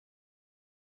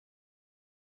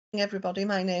Everybody,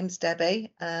 my name's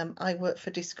Debbie. I work for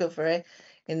Discovery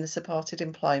in the supported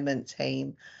employment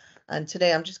team, and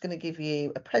today I'm just going to give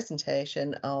you a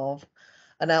presentation of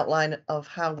an outline of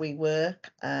how we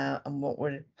work and what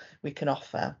we can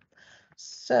offer.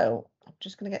 So I'm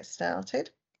just going to get started.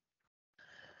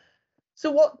 So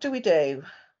what do?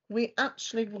 We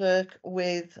actually work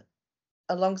with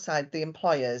alongside the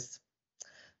employers.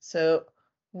 So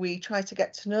we try to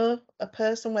get to know a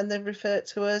person when they refer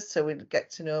to us, so we get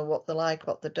to know what they like,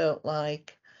 what they don't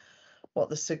like, what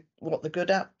they're good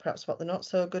at, perhaps what they're not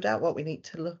so good at, what we need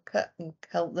to look at and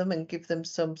help them and give them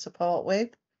some support with.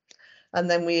 And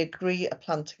then we agree a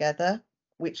plan together,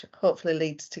 which hopefully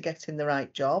leads to getting the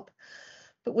right job.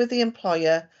 But with the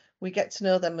employer, we get to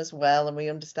know them as well and we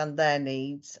understand their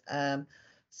needs,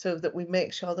 so that we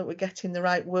make sure that we're getting the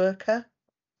right worker.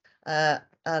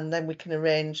 And then we can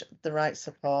arrange the right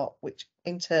support, which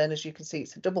in turn, as you can see,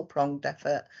 it's a double-pronged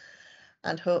effort,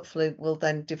 and hopefully will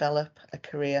then develop a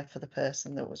career for the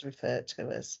person that was referred to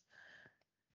us.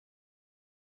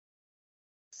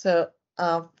 So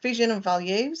our vision and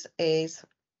values is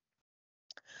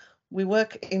we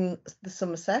work in the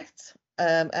Somerset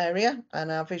area,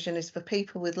 and our vision is for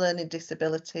people with learning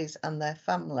disabilities and their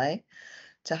family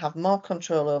to have more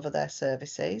control over their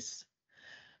services,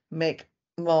 make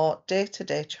more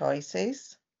day-to-day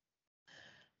choices,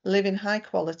 live in high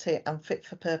quality and fit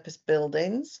for purpose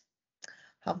buildings,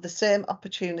 have the same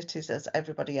opportunities as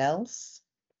everybody else,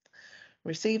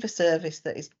 receive a service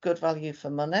that is good value for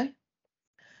money.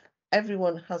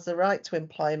 Everyone has the right to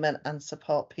employment and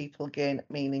support people gain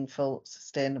meaningful,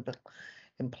 sustainable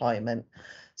employment.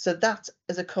 So that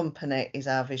as a company is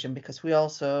our vision, because we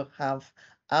also have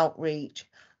outreach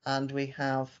and we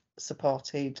have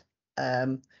supported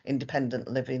independent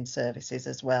living services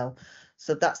as well.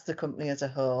 So that's the company as a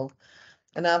whole.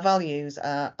 And our values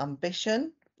are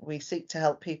ambition. We seek to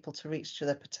help people to reach to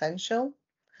their potential.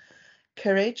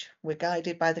 Courage. We're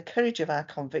guided by the courage of our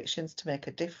convictions to make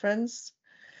a difference.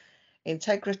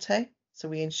 Integrity. So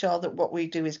we ensure that what we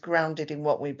do is grounded in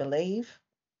what we believe.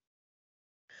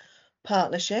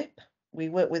 Partnership. We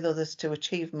work with others to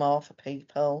achieve more for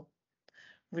people.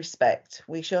 Respect.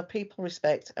 We show people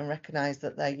respect and recognise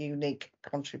that their unique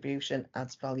contribution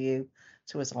adds value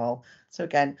to us all. So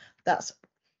again, that's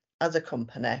as a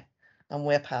company, and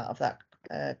we're part of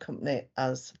that company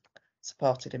as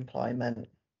supported employment.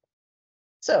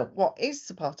 So what is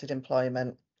supported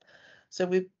employment? So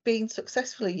we've been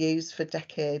successfully used for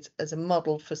decades as a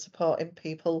model for supporting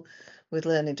people with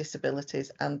learning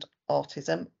disabilities and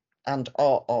autism,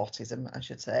 or autism, I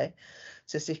should say,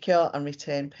 to secure and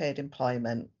retain paid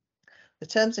employment. The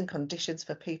terms and conditions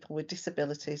for people with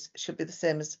disabilities should be the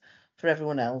same as for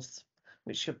everyone else,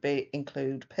 which should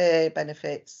include pay,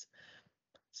 benefits,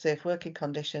 safe working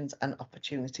conditions and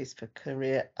opportunities for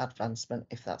career advancement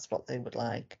if that's what they would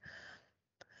like.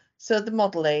 So the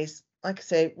model is, like I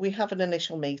say, we have an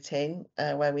initial meeting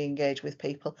where we engage with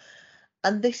people,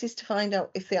 and this is to find out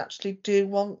if they actually do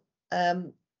want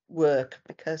work,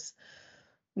 because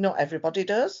not everybody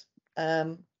does.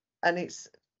 And it's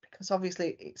because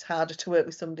obviously it's harder to work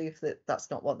with somebody if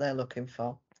that's not what they're looking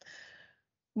for.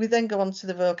 We then go on to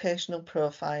the vocational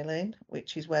profiling,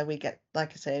 which is where we get,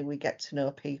 like I say, we get to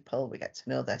know people, we get to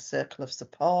know their circle of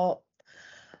support.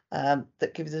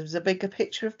 That gives us a bigger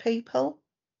picture of people.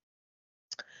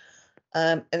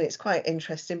 And it's quite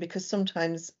interesting because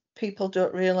sometimes people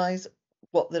don't realise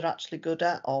what they're actually good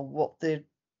at or what they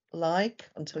like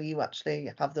until you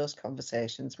actually have those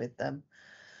conversations with them.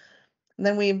 And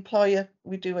then we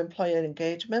do employer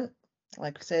engagement.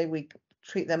 Like I say, we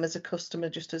treat them as a customer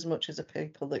just as much as the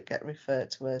people that get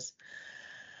referred to us.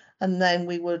 And then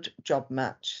we would job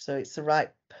match. So it's the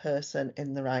right person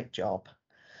in the right job.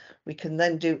 We can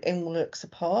then do in-work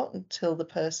support until the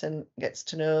person gets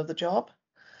to know the job.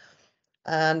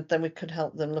 And then we could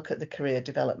help them look at the career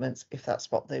developments if that's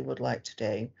what they would like to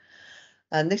do.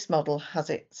 And this model has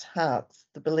its heart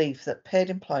the belief that paid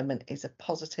employment is a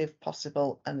positive,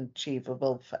 possible and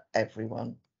achievable for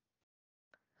everyone.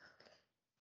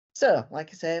 So, like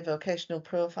I say, vocational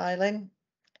profiling,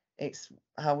 it's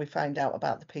how we find out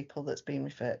about the people that's being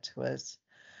referred to us.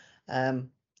 Like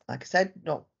I said,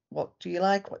 not what do you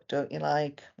like, what don't you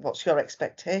like, what's your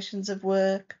expectations of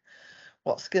work,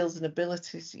 what skills and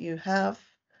abilities you have,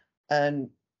 and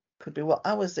could be what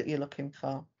hours that you're looking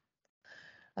for.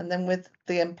 And then with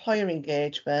the employer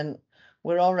engagement,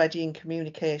 we're already in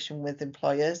communication with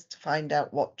employers to find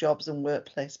out what jobs and work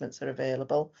placements are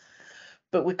available,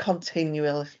 but we're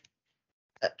continually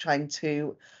trying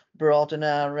to broaden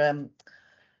our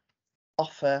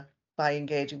offer by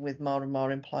engaging with more and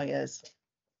more employers.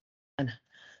 And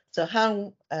so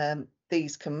how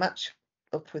these can match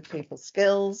up with people's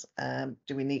skills.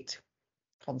 Do we need to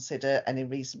consider any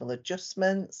reasonable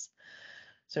adjustments?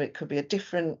 So it could be a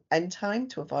different end time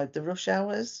to avoid the rush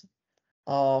hours,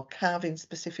 or carving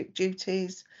specific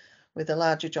duties with a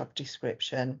larger job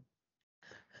description.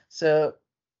 So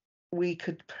we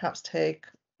could perhaps take,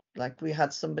 like we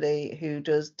had somebody who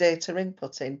does data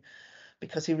inputting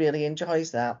because he really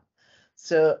enjoys that.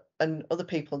 So, and other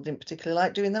people didn't particularly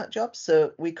like doing that job,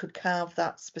 so we could carve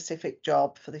that specific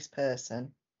job for this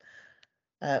person.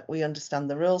 We understand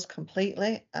the rules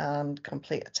completely and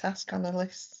complete a task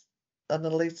analysis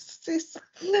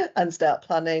and start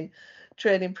planning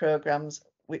training programs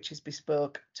which is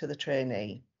bespoke to the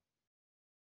trainee.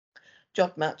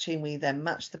 Job matching, we then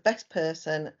match the best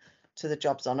person to the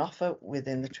jobs on offer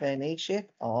within the traineeship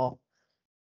or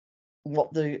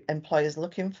what the employer is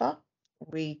looking for.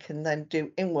 We can then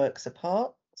do in-work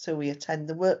support, so we attend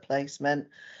the work placement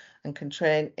and can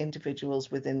train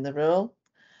individuals within the role.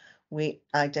 We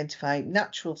identify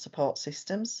natural support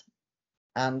systems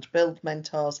and build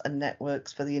mentors and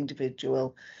networks for the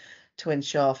individual to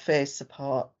ensure phase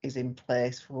support is in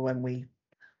place for when we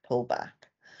pull back.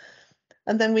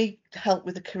 And then we help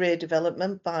with the career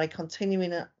development by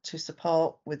continuing to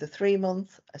support with a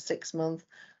 3-month, a 6-month,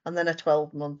 and then a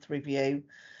 12-month review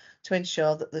to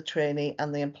ensure that the trainee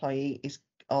and the employee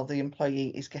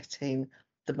is getting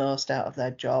the most out of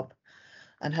their job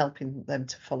and helping them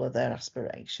to follow their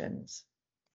aspirations.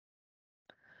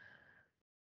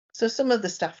 So some of the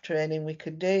staff training we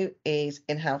could do is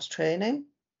in-house training,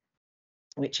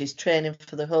 which is training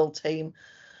for the whole team,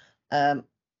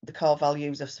 the core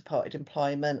values of supported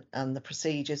employment and the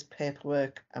procedures,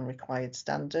 paperwork and required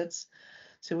standards.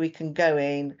 So we can go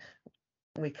in,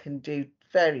 we can do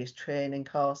various training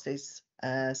courses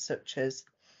such as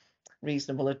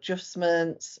reasonable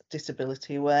adjustments,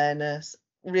 disability awareness,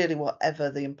 really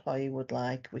whatever the employee would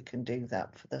like, we can do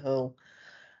that for the whole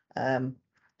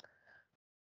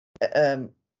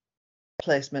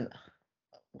placement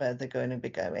where they're going to be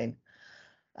going.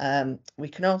 We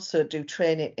can also do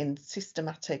training in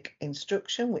systematic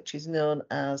instruction, which is known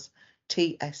as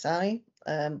TSI.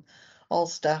 All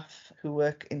staff who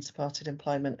work in supported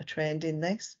employment are trained in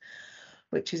this,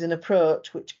 which is an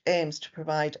approach which aims to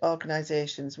provide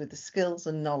organisations with the skills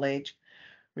and knowledge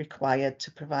required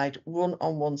to provide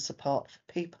one-on-one support for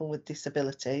people with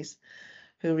disabilities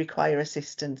who require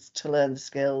assistance to learn the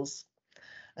skills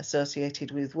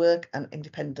associated with work and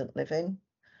independent living.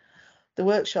 The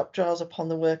workshop draws upon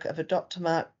the work of a Dr.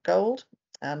 Mark Gold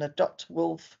and a Dr.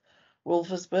 Wolf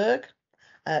Wolfersberg,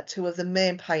 two of the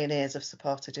main pioneers of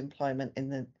supported employment in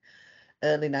the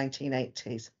early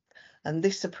 1980s. And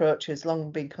this approach has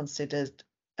long been considered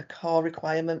a core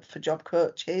requirement for job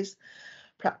coaches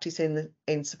practicing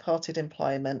in supported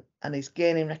employment and is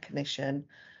gaining recognition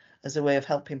as a way of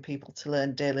helping people to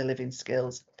learn daily living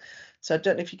skills. So I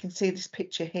don't know if you can see this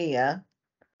picture here.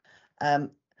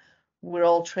 We're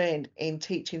all trained in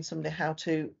teaching somebody how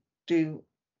to do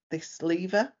this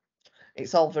lever.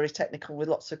 It's all very technical with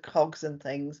lots of cogs and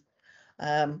things.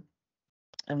 And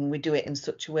we do it in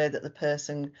such a way that the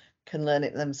person can learn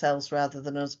it themselves rather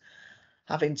than us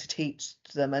having to teach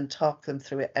them and talk them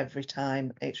through it every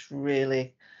time. It's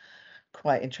really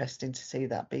quite interesting to see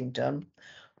that being done.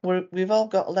 We've all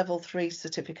got a level 3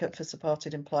 certificate for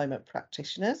supported employment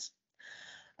practitioners.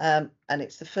 And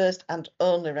it's the first and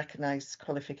only recognised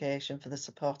qualification for the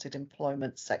supported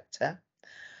employment sector.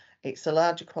 It's a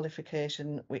larger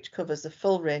qualification which covers the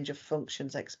full range of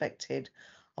functions expected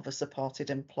of a supported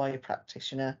employee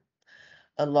practitioner,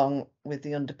 along with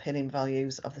the underpinning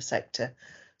values of the sector.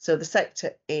 So the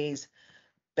sector is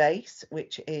BASE,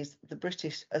 which is the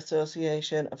British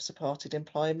Association of Supported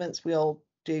Employments. We all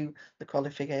do the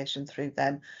qualification through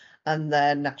them, and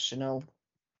they're national.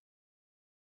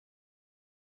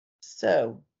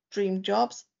 So, dream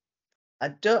jobs. I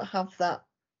don't have that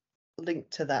link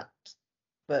to that,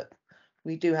 but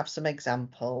we do have some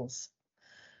examples.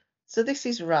 So this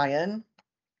is Ryan,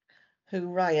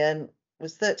 Ryan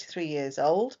was 33 years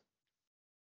old,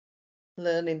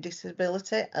 learning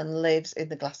disability, and lives in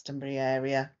the Glastonbury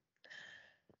area.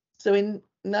 So in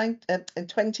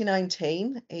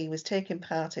 2019, he was taking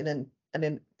part in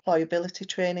an employability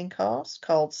training course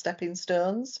called Stepping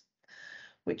Stones,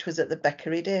 which was at the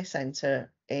Beckery Day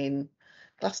Centre in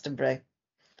Glastonbury,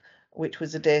 which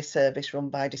was a day service run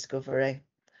by Discovery,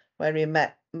 where he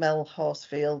met Mel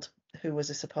Horsfield, who was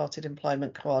a supported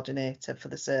employment coordinator for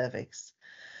the service.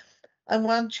 And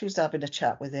when she was having a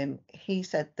chat with him, he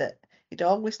said that he'd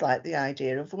always liked the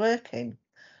idea of working,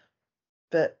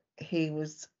 but he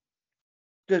was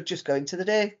just going to the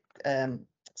day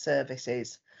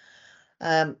services.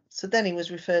 So then he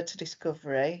was referred to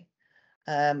Discovery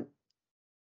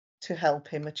to help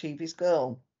him achieve his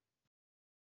goal.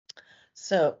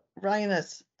 So Ryan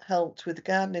has helped with the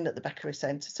gardening at the Beckery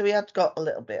Centre. So he had got a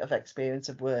little bit of experience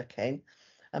of working,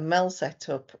 and Mel set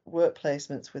up work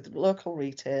placements with local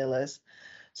retailers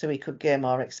so he could gain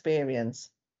more experience.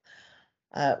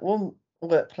 One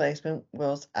work placement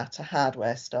was at a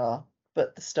hardware store,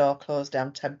 but the store closed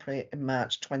down temporarily in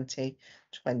March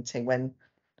 2020 when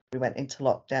we went into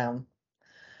lockdown.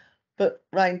 But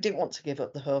Ryan didn't want to give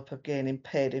up the hope of gaining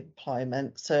paid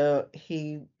employment, so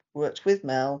he worked with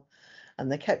Mel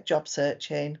and they kept job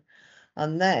searching.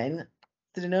 And then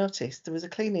they noticed there was a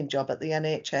cleaning job at the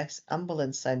NHS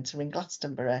Ambulance Centre in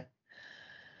Glastonbury.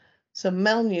 So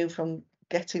Mel knew from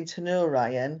getting to know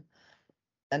Ryan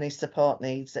and his support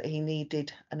needs that he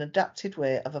needed an adapted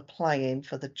way of applying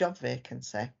for the job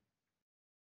vacancy.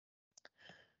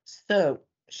 So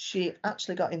she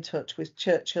actually got in touch with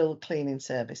Churchill Cleaning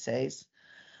Services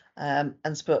and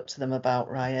spoke to them about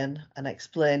Ryan and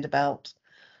explained about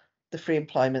the free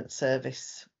employment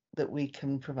service that we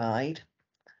can provide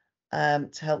to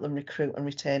help them recruit and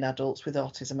retain adults with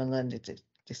autism and learning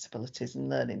disabilities and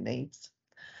learning needs.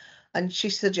 And she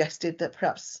suggested that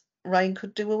perhaps Ryan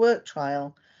could do a work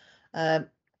trial.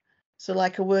 So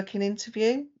like a working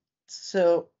interview.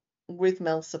 So with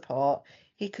Mel's support,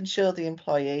 he can show the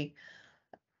employee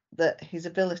that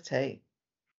the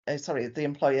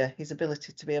employer, his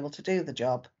ability to be able to do the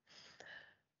job.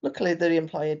 Luckily, the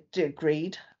employer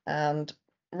agreed, and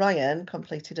Ryan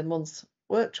completed a month's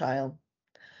work trial.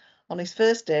 On his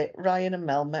first day, Ryan and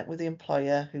Mel met with the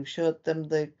employer who showed them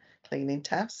the cleaning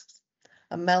tasks,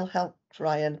 and Mel helped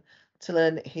Ryan to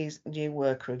learn his new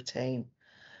work routine,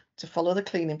 to follow the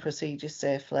cleaning procedures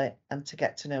safely, and to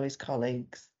get to know his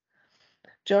colleagues.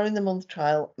 During the month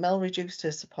trial, Mel reduced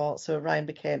her support so Ryan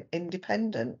became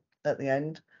independent at the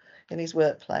end in his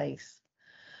workplace.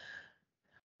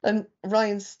 And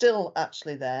Ryan's still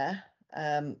actually there.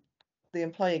 The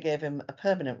employer gave him a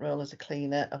permanent role as a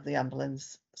cleaner of the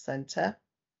ambulance centre.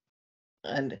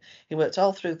 And he worked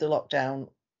all through the lockdown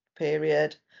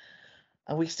period.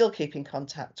 And we still keep in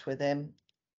contact with him.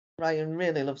 Ryan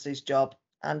really loves his job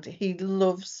and he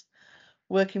loves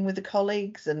working with the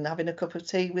colleagues and having a cup of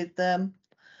tea with them.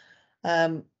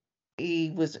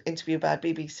 He was interviewed by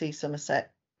BBC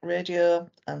Somerset Radio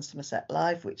and Somerset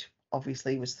Live, which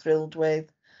obviously he was thrilled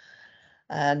with.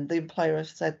 And the employer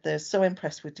said they're so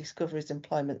impressed with Discovery's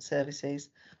employment services,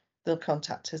 they'll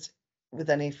contact us with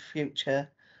any future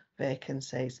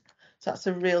vacancies. So that's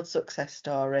a real success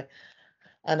story.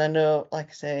 And I know, like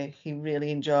I say, he really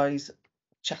enjoys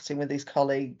chatting with his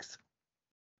colleagues.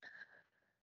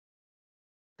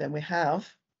 Then we have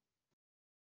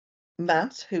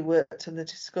Matt, who worked in the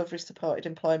Discovery Supported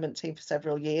Employment team for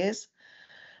several years.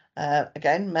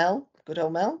 Again, Mel, good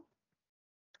old Mel,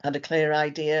 had a clear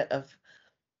idea of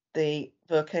the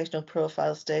vocational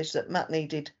profile stage that Matt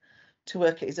needed to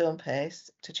work at his own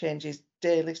pace, to change his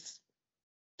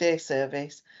day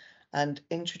service and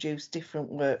introduce different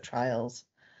work trials.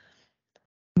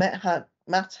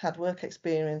 Matt had work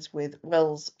experience with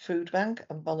Wells Food Bank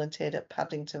and volunteered at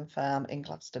Paddington Farm in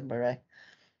Glastonbury.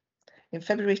 In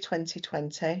February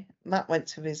 2020, Matt went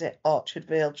to visit Orchard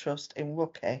Vale Trust in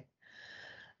Wookey,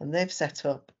 and they've set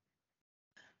up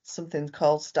something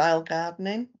called Style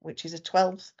Gardening, which is a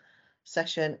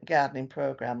 12-session gardening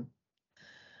programme.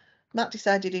 Matt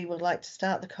decided he would like to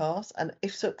start the course, and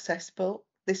if successful,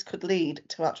 this could lead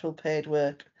to actual paid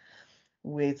work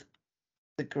with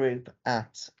the group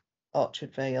at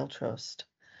Orchard Vale Trust.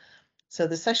 So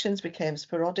the sessions became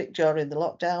sporadic during the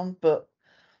lockdown, but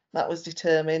Matt was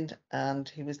determined and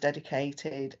he was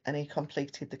dedicated and he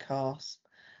completed the course.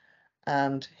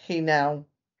 And he now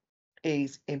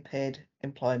is in paid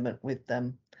employment with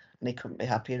them and he couldn't be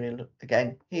happier.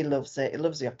 Again, he loves it. He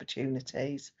loves the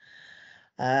opportunities.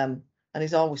 And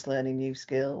he's always learning new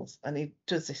skills and he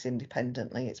does this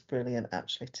independently. It's brilliant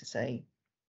actually to see.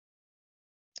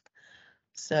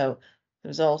 So there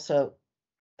was also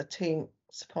a team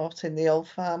supporting the old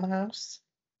farmhouse,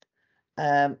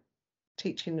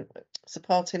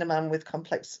 supporting a man with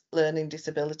complex learning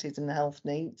disabilities and health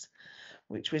needs,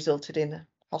 which resulted in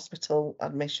hospital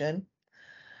admission.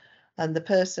 And the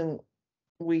person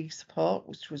we support,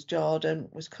 which was Jordan,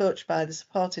 was coached by the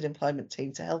supported employment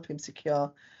team to help him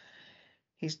secure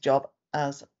his job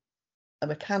as a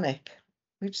mechanic,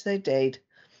 which they did.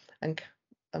 And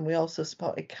we also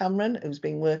supported Cameron, who's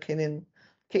been working in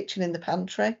kitchen in the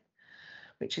pantry,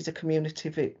 which is a community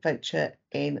venture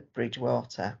in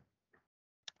Bridgewater.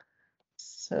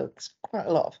 So it's quite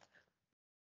a lot of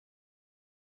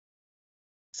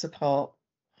support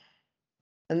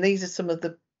And these are some of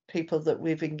the people that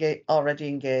we've already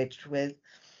engaged with.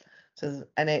 So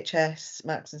NHS,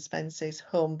 Marks and Spencer's,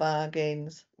 Home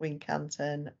Bargains,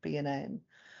 Wincanton, B&M,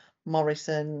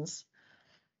 Morrison's,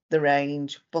 The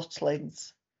Range,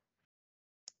 Butlins,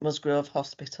 Musgrove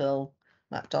Hospital,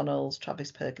 McDonald's,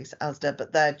 Travis Perkins, Asda,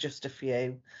 but they're just a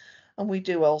few. And we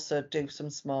do also do some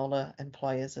smaller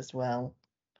employers as well.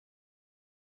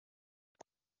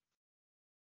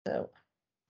 So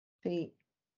see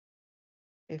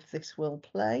if this will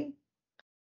play.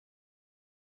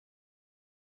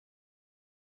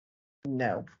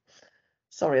 No,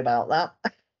 sorry about that.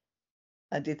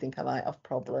 I did think I might have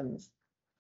problems.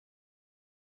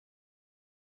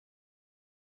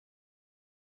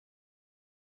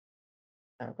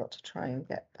 I've got to try and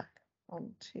get back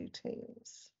onto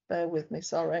Teams. Bear with me,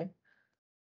 sorry.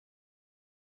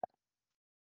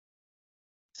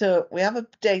 So we have a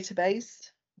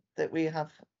database that we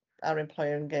have our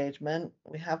employer engagement.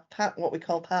 We have what we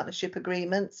call partnership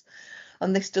agreements,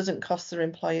 and this doesn't cost the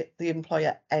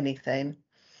employer anything.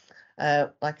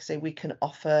 Like I say, we can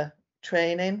offer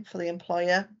training for the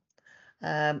employer.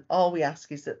 All we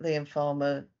ask is that they inform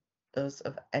us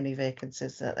of any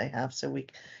vacancies that they have, so we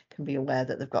can be aware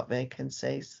that they've got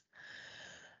vacancies.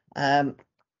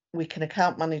 We can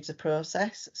account manage the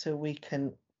process, so we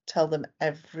can tell them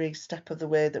every step of the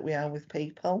way that we are with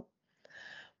people.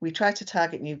 We try to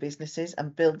target new businesses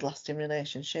and build lasting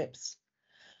relationships.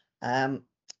 And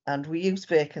we use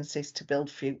vacancies to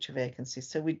build future vacancies.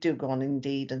 So we do go on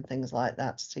Indeed and things like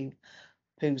that to see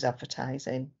who's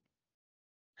advertising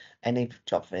any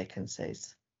job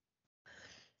vacancies.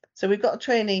 So we've got a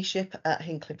traineeship at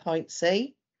Hinkley Point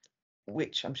C,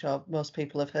 which I'm sure most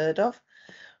people have heard of.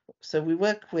 So we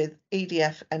work with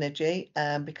EDF Energy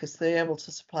because they're able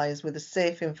to supply us with a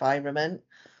safe environment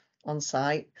on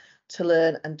site to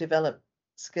learn and develop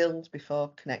skills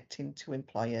before connecting to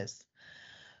employers.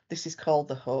 This is called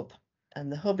the Hub,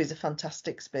 and the Hub is a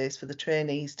fantastic space for the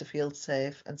trainees to feel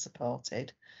safe and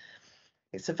supported.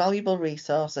 It's a valuable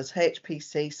resource as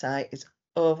HPC site is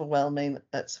overwhelming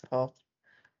at support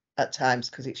at times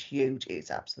because it's huge.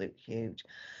 It's absolutely huge,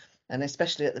 and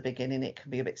especially at the beginning it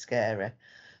can be a bit scary.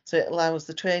 So it allows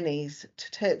the trainees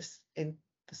to take the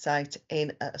site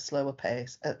in at a slower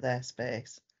pace at their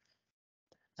space.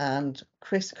 And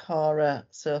Chris, Cora,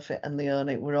 Sophie and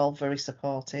Leonie were all very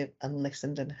supportive and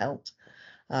listened and helped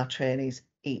our trainees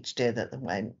each day that they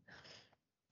went.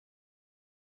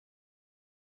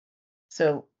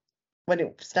 So when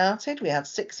it started, we had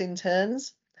 6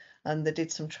 interns and they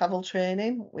did some travel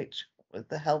training, which with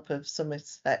the help of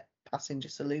Somerset Passenger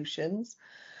Solutions,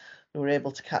 we were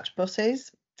able to catch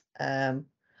buses. They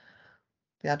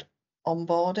had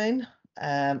onboarding.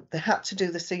 They had to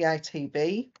do the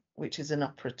CITB, which is an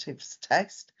operatives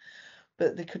test,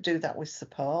 but they could do that with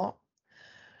support.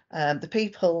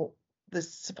 The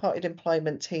supported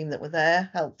employment team that were there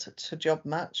helped to job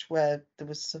match where there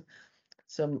was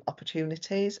some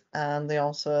opportunities, and they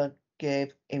also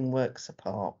gave in-work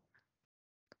support.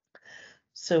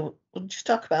 So we'll just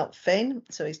talk about Finn.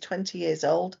 So he's 20 years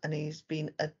old and he's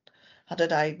had a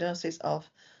diagnosis of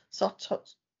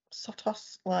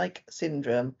Sotos-like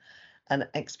syndrome and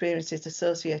experiences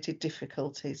associated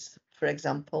difficulties. For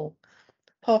example,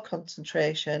 poor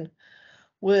concentration,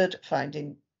 word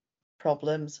finding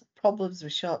problems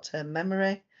with short-term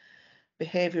memory,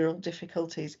 behavioural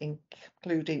difficulties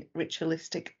including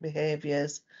ritualistic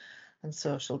behaviours and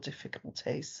social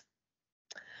difficulties.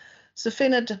 So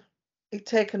Finn had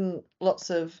taken lots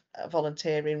of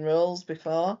volunteering roles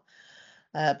before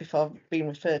being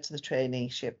referred to the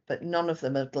traineeship, but none of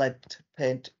them had led to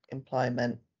paid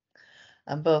employment.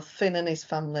 And both Finn and his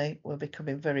family were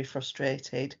becoming very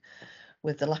frustrated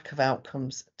with the lack of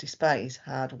outcomes despite his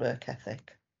hard work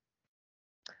ethic.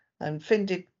 And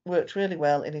Finn worked really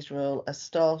well in his role as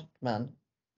storeman,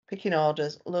 picking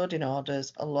orders, loading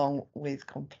orders, along with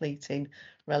completing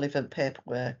relevant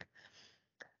paperwork.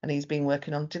 And he's been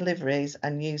working on deliveries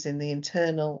and using the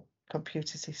internal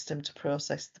computer system to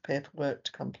process the paperwork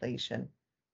to completion.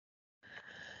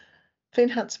 Finn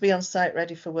had to be on site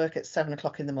ready for work at 7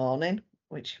 o'clock in the morning,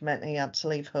 which meant he had to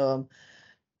leave home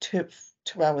two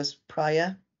hours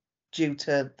prior due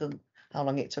to how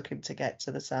long it took him to get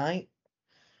to the site.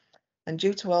 And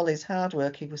due to all his hard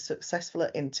work, he was successful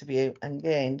at interview and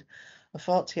gained a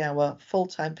 40-hour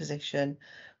full-time position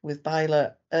with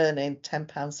Byler earning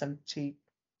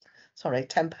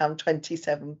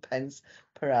 £10.27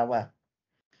 per hour.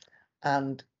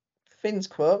 And Finn's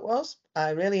quote was,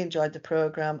 "I really enjoyed the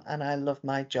programme and I love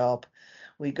my job.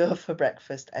 We go for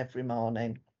breakfast every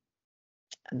morning."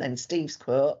 And then Steve's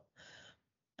quote,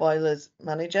 "Boiler's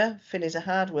manager, Finn is a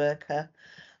hard worker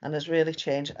and has really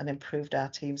changed and improved our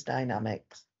team's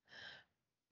dynamics.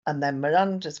 And then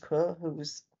Miranda's quote,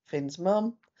 who's Finn's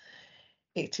mum,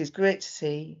 "It is great to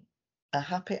see a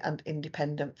happy and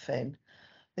independent Finn.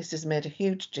 This has made a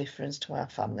huge difference to our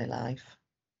family life."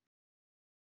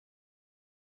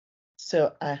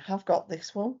 So I have got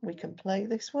this one. We can play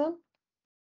this one.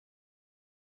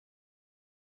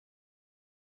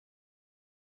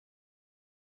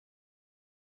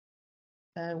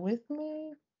 Bear with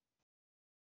me.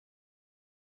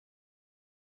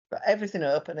 Got everything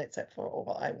open except for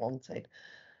what I wanted.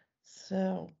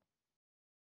 So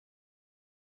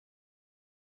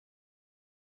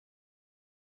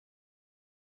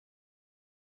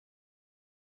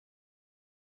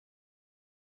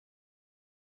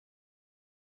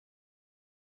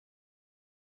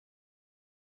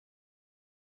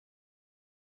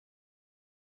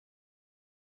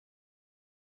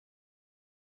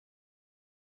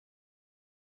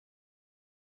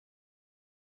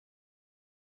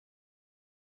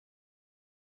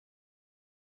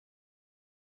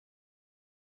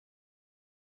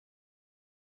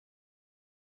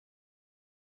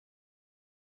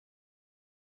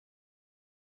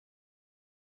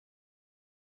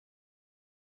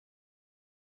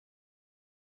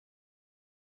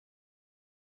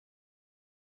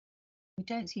We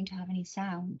don't seem to have any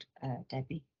sound,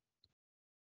 Debbie.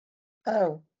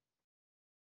 oh,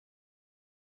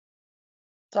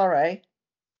 sorry.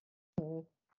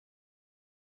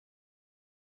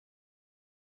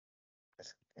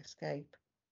 Escape.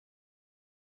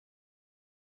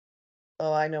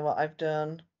 Oh, I know what I've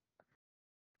done.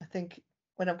 I think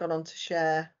when I've gone on to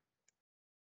share,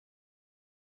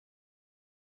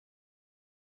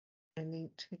 I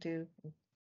need to do,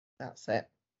 that's it.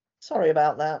 Sorry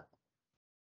about that.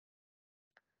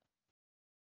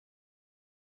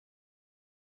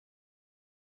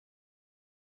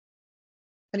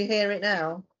 Can you hear it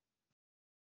now?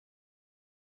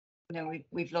 No,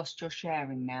 we've lost your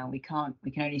sharing now. We can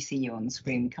only see you on the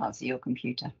screen. We can't see your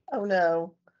computer. Oh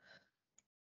no.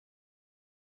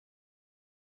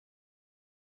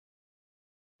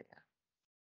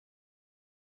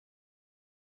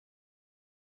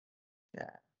 Yeah.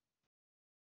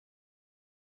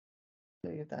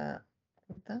 Do that.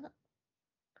 With that.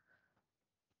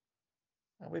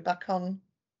 Are we back on?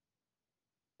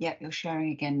 Yep, you're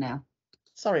sharing again now.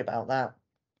 Sorry about that.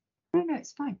 No,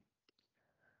 it's fine.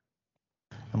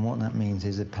 And what that means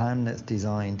is a plan that's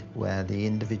designed where the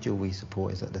individual we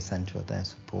support is at the centre of their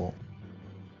support.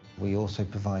 We also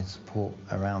provide support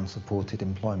around supported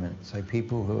employment, so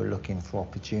people who are looking for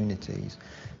opportunities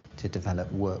to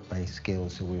develop work-based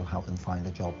skills, so we'll help them find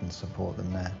a job and support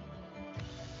them there.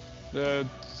 The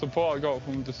support I got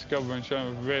from Discovery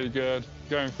Insurance was really good,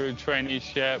 going through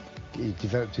traineeship. He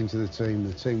developed into the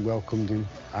team welcomed him.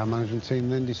 Our management team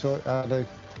then had a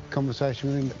conversation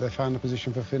with him. They found a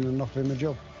position for Finn and offered him a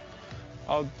job.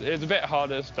 It was a bit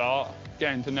harder to start,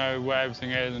 getting to know where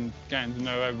everything is and getting to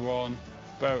know everyone,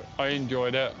 but I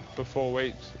enjoyed it for 4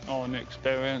 weeks on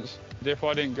experience. If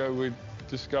I didn't go with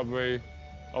Discovery,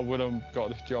 I would have got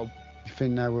this job.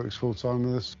 Finn now works full-time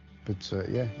with us, but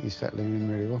yeah, he's settling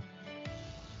in really well.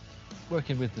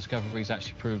 Working with Discovery has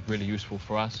actually proved really useful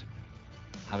for us,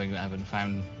 having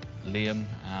found Liam,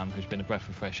 who's been a breath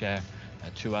of fresh air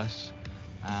to us,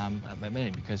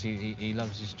 mainly because he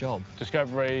loves his job.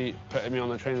 Discovery put me on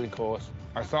the training course.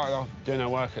 I started off doing a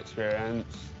work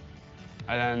experience,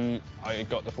 and then I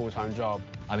got the full-time job.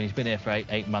 I mean, he's been here for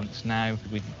eight months now.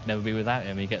 We'd never be without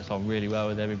him. He gets on really well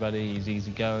with everybody. He's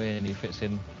easygoing and he fits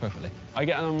in perfectly. I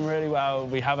get on really well.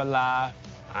 We have a laugh,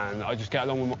 and I just get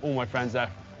along with all my friends. They're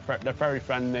very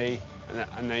friendly,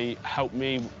 and they help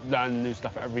me learn new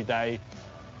stuff every day.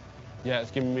 Yeah,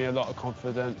 it's given me a lot of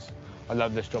confidence. I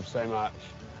love this job so much.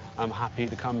 I'm happy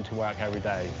to come to work every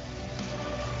day.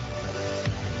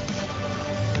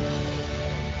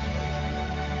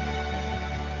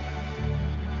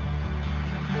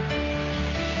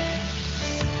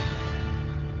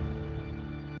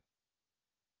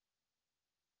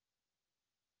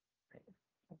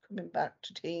 Coming back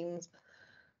to Teams.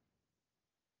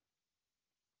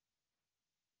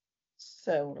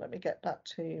 So let me get back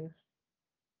to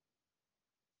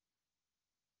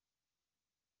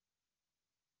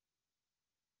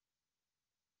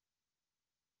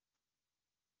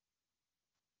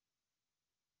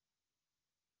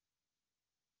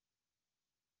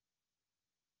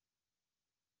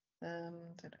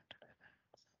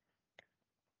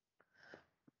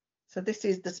so this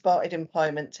is the Spotted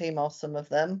Employment team, or some of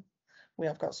them. We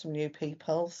have got some new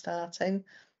people starting.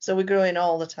 So we're growing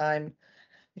all the time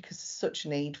because there's such a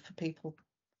need for people.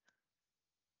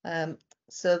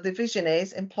 So the vision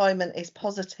is employment is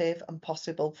positive and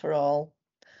possible for all.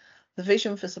 The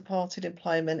vision for supported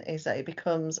employment is that it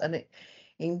becomes an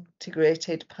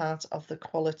integrated part of the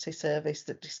quality service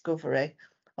that Discovery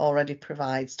already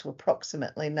provides to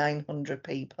approximately 900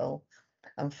 people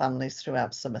and families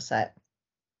throughout Somerset.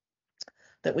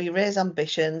 That we raise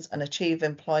ambitions and achieve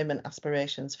employment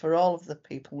aspirations for all of the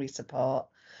people we support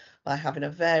by having a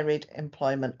varied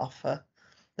employment offer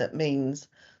that meets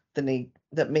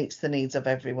the needs of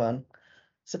everyone.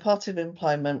 Supportive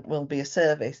employment will be a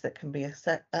service that can be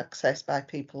accessed by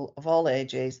people of all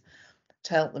ages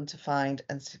to help them to find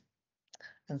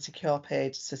and secure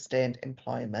paid sustained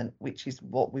employment, which is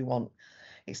what we want.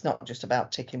 It's not just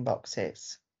about ticking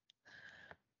boxes.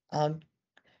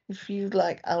 If you'd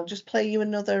like, I'll just play you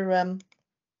another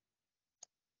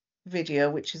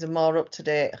video, which is a more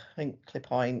up-to-date Hinkley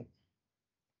Point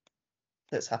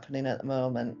that's happening at the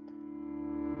moment.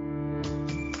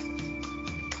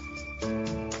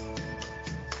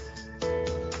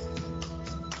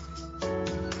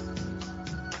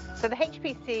 So the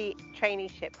HPC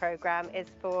traineeship programme is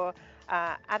for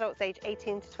adults aged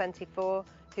 18 to 24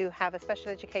 who have a special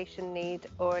education need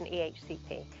or an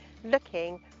EHCP,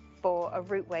 looking for a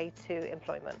route way to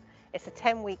employment. It's a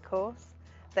 10-week course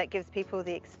that gives people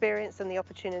the experience and the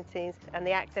opportunities and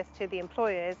the access to the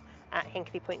employers at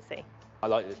Hinkley Point C. I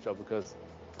like this job because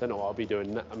I don't know what I'll be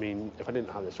doing. I mean, if I didn't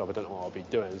have this job, I don't know what I'll be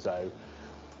doing. So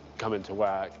coming to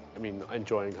work, I mean,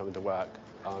 enjoying coming to work.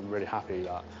 I'm really happy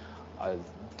that I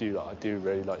do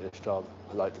really like this job.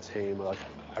 I like the team.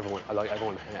 I like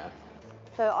everyone here.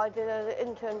 So I did an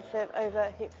internship over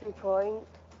at Hinkley Point.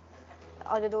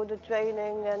 I did all the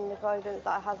training and the guidance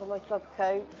that I had on my job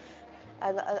coach,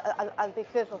 and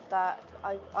because of that,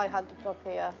 I had the job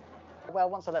here. Well,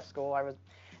 once I left school, I was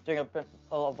doing a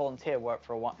lot of volunteer work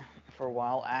for a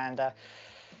while, and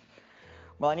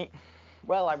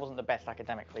well, I wasn't the best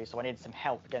academically, so I needed some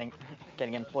help getting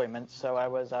employment. So I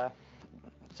was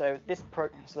so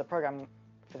the program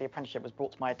for the apprenticeship was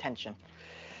brought to my attention,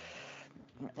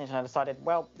 and I decided,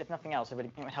 well, if nothing else, it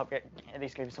would help at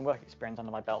least give me some work experience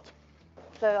under my belt.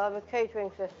 So I'm a catering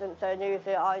assistant, so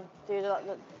usually I do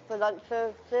the lunch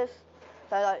services,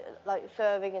 so like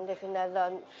serving and dishing their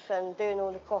lunch and doing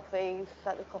all the coffees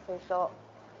at the coffee shop.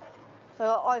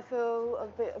 So I feel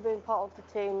being part of the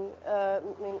team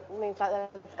means that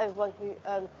everyone who,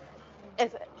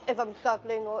 if I'm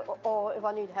struggling or if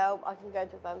I need help, I can go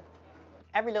to them.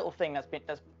 Every little thing that's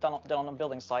done on a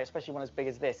building site, especially one as big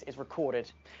as this, is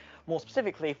recorded. More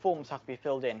specifically, forms have to be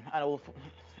filled in,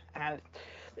 and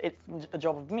it's the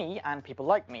job of me and people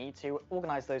like me to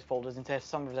organise those folders into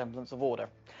some resemblance of order,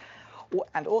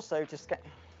 and also to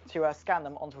scan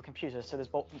them onto a computer, so there's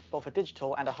both a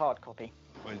digital and a hard copy.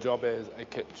 My job is a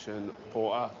kitchen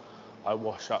porter. I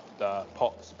wash up the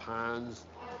pots, pans,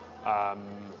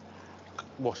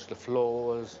 wash the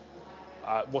floors,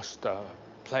 wash the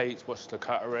plates, wash the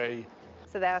cutlery.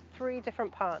 So there are 3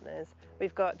 different partners.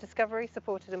 We've got Discovery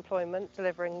Supported Employment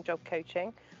delivering job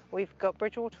coaching. We've got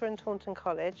Bridgewater and Taunton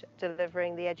College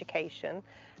delivering the education.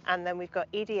 And then we've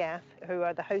got EDF, who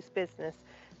are the host business,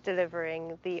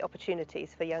 delivering the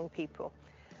opportunities for young people.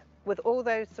 With all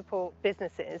those support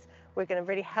businesses, we're going to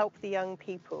really help the young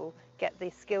people get the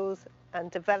skills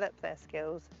and develop their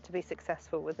skills to be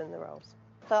successful within the roles.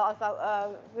 So I felt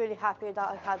really happy that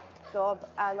I had the job,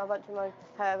 and I went to my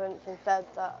parents and said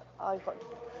that I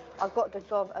got the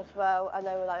job as well, and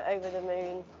they were like over the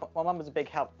moon. My mum was a big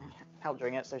help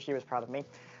during it, so she was proud of me.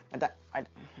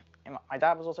 My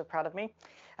dad was also proud of me,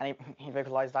 and he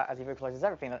vocalised that, as he vocalises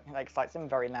everything that excites him,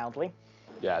 very loudly.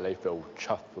 Yeah, they feel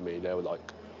chuffed for me. They were like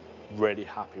really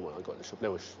happy when I got this job. They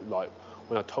were like,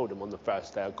 when I told them on the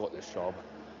first day I got this job,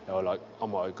 they were like, oh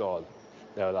my God.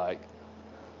 They were like,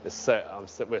 we're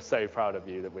so proud of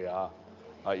you that we are.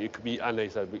 You could be, and they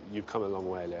said, you've come a long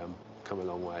way, Liam, come a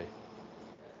long way.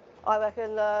 I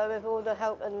reckon with all the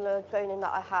help and the training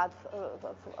that I had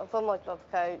from my job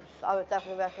coach, I would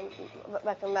definitely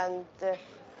recommend this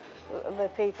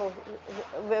with people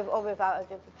with or without a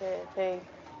disability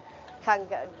can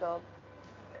get a job.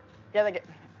 Yeah,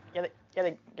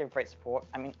 they give great support.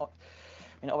 I mean,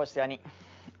 obviously I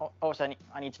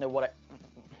need to know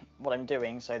what I'm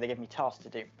doing, so they give me tasks to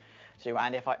do.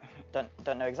 And if I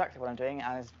don't know exactly what I'm doing,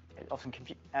 and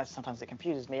as sometimes it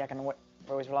confuses me, I can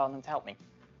always rely on them to help me.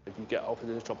 If you get offered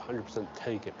this job, 100%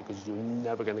 take it, because you're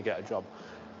never going to get a job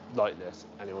like this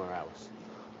anywhere else.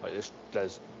 Like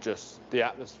there's just, the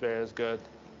atmosphere is good,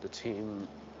 the team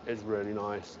is really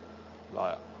nice.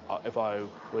 Like if I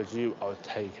was you, I would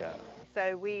take it.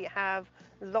 So we have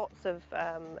lots of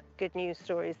good news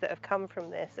stories that have come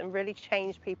from this and really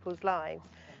changed people's lives.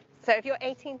 So if you're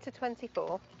 18 to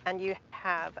 24 and you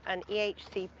have an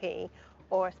EHCP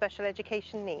or a special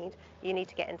education need, you need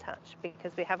to get in touch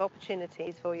because we have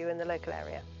opportunities for you in the local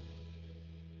area.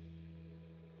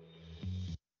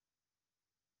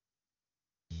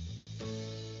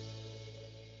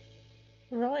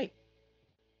 Right.